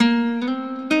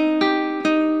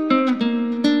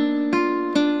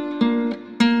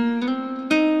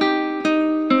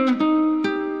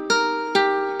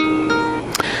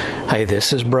Hi,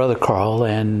 this is Brother Carl,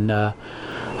 and I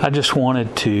just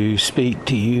wanted to speak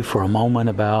to you for a moment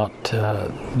about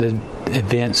the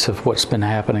events of what's been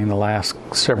happening the last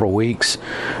several weeks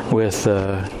with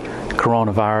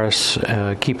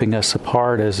coronavirus keeping us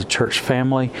apart as a church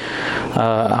family.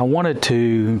 I wanted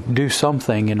to do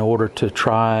something in order to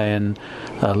try and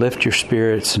lift your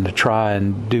spirits and to try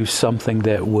and do something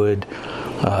that would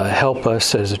help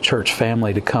us as a church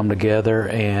family to come together.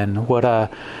 And what I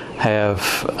have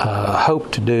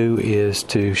hoped to do is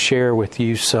to share with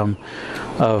you some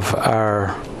of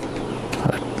our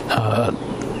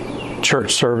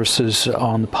church services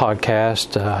on the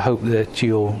podcast. I hope that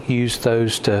you'll use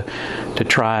those to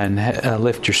try and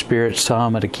lift your spirits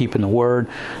some and to keep in the Word.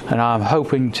 And I'm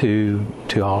hoping to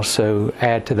also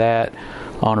add to that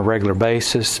on a regular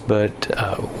basis. But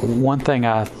one thing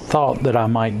I thought that I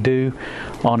might do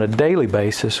on a daily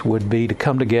basis would be to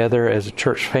come together as a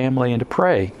church family and to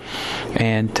pray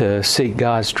and to seek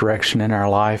God's direction in our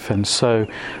life. And so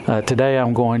today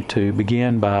I'm going to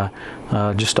begin by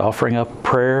just offering up a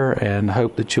prayer, and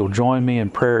hope that you'll join me in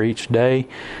prayer each day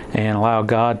and allow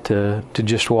God to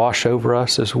just wash over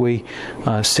us as we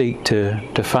seek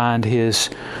to find His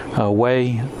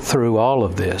way through all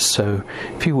of this. So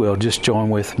if you will, just join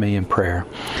with me in prayer.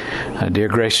 Dear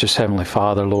gracious Heavenly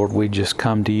Father, Lord, we just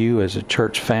come to you as a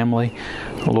church family.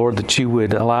 Lord, that you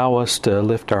would allow us to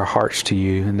lift our hearts to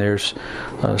you. And there's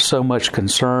so much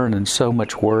concern and so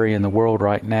much worry in the world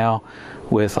right now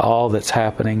with all that's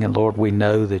happening. And Lord, we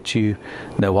know that you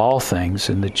know all things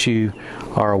and that you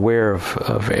are aware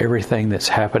of everything that's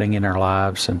happening in our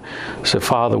lives. And so,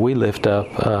 Father, we lift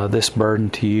up this burden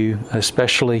to you,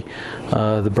 especially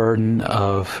the burden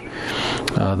of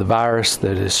the virus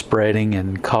that is spreading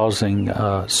and causing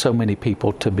so many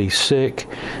people to be sick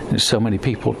and so many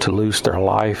people to lose their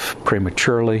life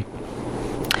prematurely.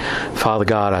 Father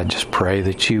God, I just pray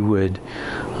that you would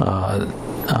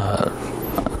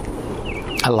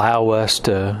allow us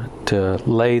to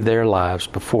lay their lives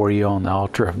before you on the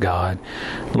altar of God.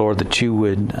 Lord, that you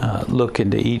would look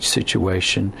into each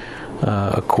situation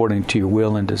according to your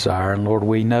will and desire. And Lord,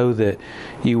 we know that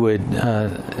you would,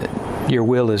 your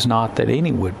will is not that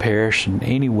any would perish and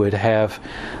any would have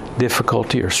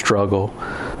difficulty or struggle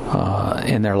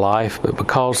in their life, but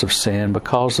because of sin,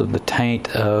 because of the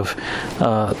taint of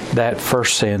that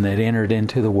first sin that entered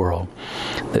into the world,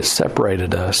 that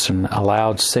separated us and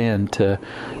allowed sin to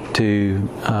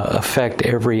affect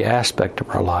every aspect of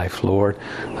our life, Lord.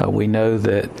 We know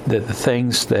that the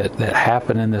things that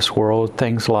happen in this world,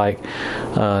 things like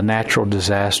natural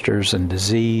disasters and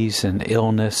disease and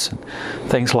illness, and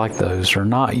things like those are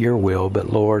not your will,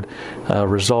 but Lord, a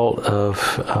result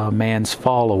of man's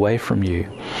fall away from you.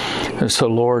 And so,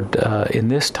 Lord, in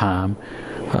this time,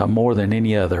 more than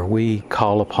any other, we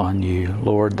call upon you,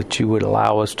 Lord, that you would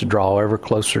allow us to draw ever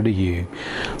closer to you.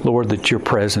 Lord, that your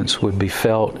presence would be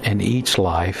felt in each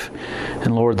life.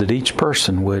 And Lord, that each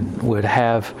person would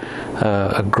have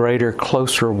a greater,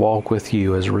 closer walk with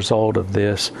you as a result of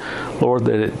this. Lord,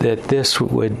 that this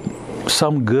would,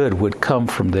 some good would come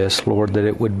from this, Lord, that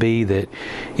it would be that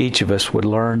each of us would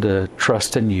learn to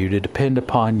trust in you, to depend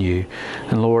upon you,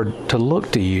 and Lord, to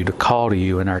look to you, to call to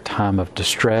you in our time of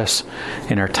distress,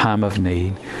 in our time of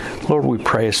need. Lord, we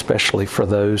pray especially for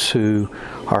those who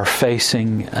are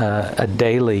facing a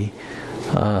daily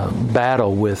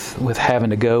battle with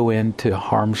having to go into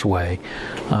harm's way,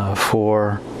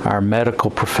 for our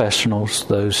medical professionals,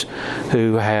 those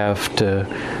who have to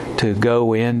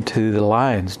go into the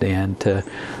lion's den to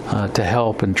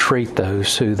help and treat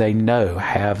those who they know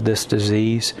have this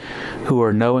disease, who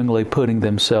are knowingly putting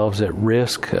themselves at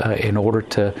risk in order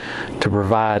to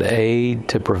provide aid,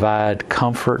 to provide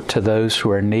comfort to those who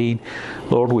are in need.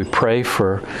 Lord, we pray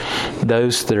for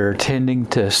those that are attending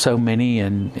to so many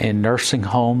in nursing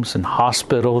homes and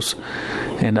hospitals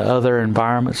and other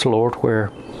environments, Lord,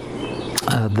 where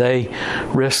they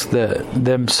risk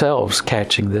themselves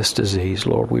catching this disease.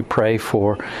 Lord, we pray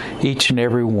for each and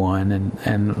every one,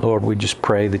 and Lord, we just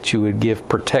pray that you would give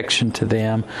protection to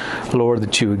them, Lord,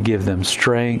 that you would give them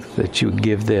strength, that you would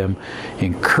give them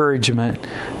encouragement,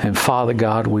 and Father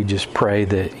God, we just pray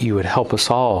that you would help us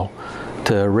all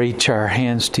to reach our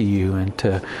hands to you and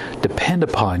to depend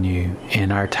upon you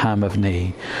in our time of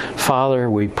need. Father,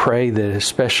 we pray that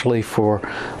especially for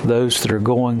those that are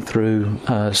going through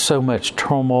so much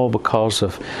turmoil because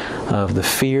of the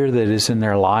fear that is in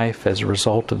their life as a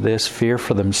result of this, fear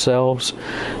for themselves,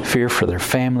 fear for their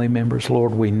family members,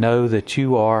 Lord, we know that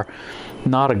you are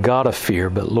not a God of fear,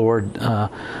 but Lord,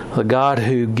 the God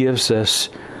who gives us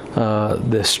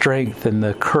the strength and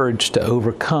the courage to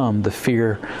overcome the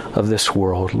fear of this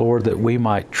world. Lord, that we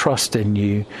might trust in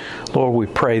you. Lord, we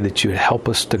pray that you would help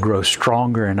us to grow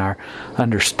stronger in our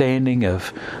understanding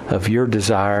of your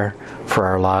desire for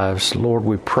our lives. Lord,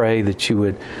 we pray that you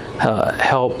would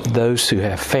help those who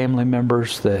have family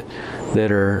members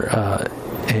that are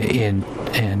in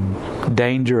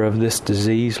danger of this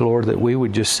disease, Lord, that we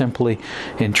would just simply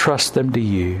entrust them to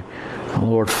you.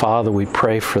 Lord Father, we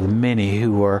pray for the many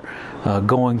who are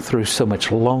going through so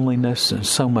much loneliness and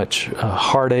so much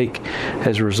heartache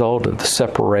as a result of the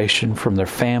separation from their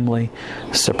family,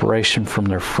 separation from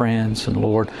their friends. And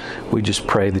Lord, we just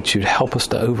pray that you'd help us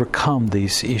to overcome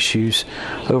these issues,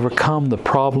 overcome the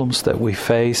problems that we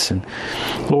face. And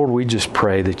Lord, we just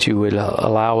pray that you would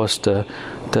allow us to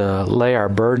lay our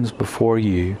burdens before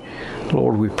you.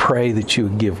 Lord, we pray that you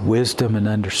would give wisdom and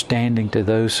understanding to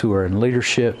those who are in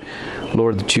leadership.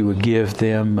 Lord, that you would give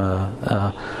them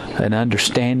an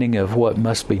understanding of what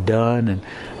must be done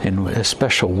and a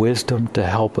special wisdom to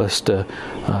help us to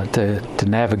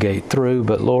navigate through.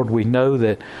 But Lord, we know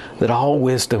that all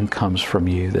wisdom comes from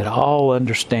you, that all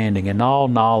understanding and all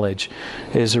knowledge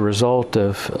is a result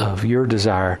of your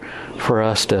desire for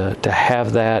us to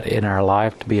have that in our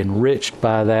life, to be enriched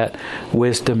by that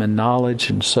wisdom and knowledge.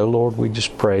 And so, Lord, we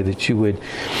just pray that you would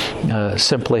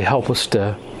simply help us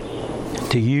to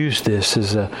use this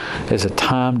as a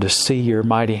time to see your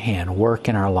mighty hand work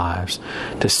in our lives,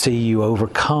 to see you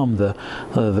overcome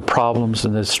the problems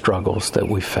and the struggles that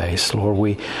we face. Lord,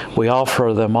 we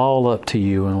offer them all up to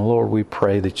you, and Lord, we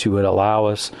pray that you would allow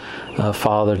us,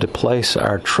 Father, to place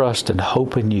our trust and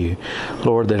hope in you.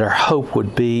 Lord, that our hope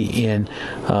would be in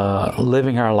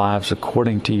living our lives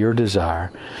according to your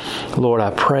desire. Lord,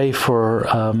 I pray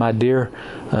for my dear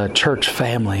church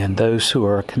family and those who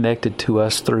are connected to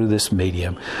us through this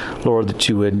medium. Lord, that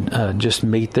you would just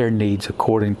meet their needs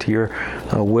according to your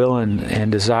will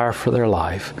and desire for their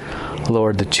life.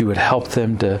 Lord, that you would help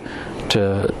them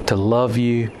to love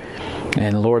you,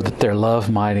 and Lord, that their love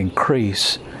might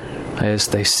increase as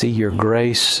they see your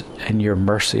grace and your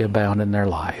mercy abound in their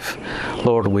life.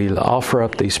 Lord, we offer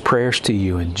up these prayers to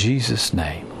you in Jesus'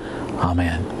 name.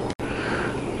 Amen.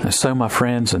 And so, my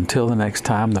friends, until the next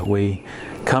time that we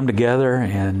come together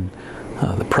in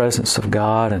the presence of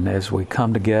God, and as we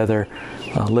come together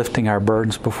lifting our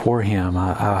burdens before Him,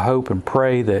 I hope and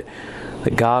pray that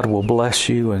God will bless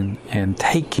you and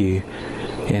take you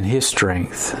in His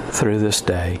strength through this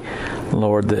day.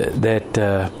 Lord, that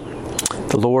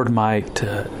the Lord might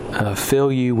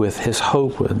fill you with His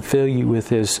hope and fill you with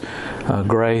His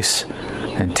grace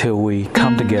until we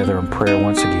come together in prayer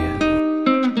once again.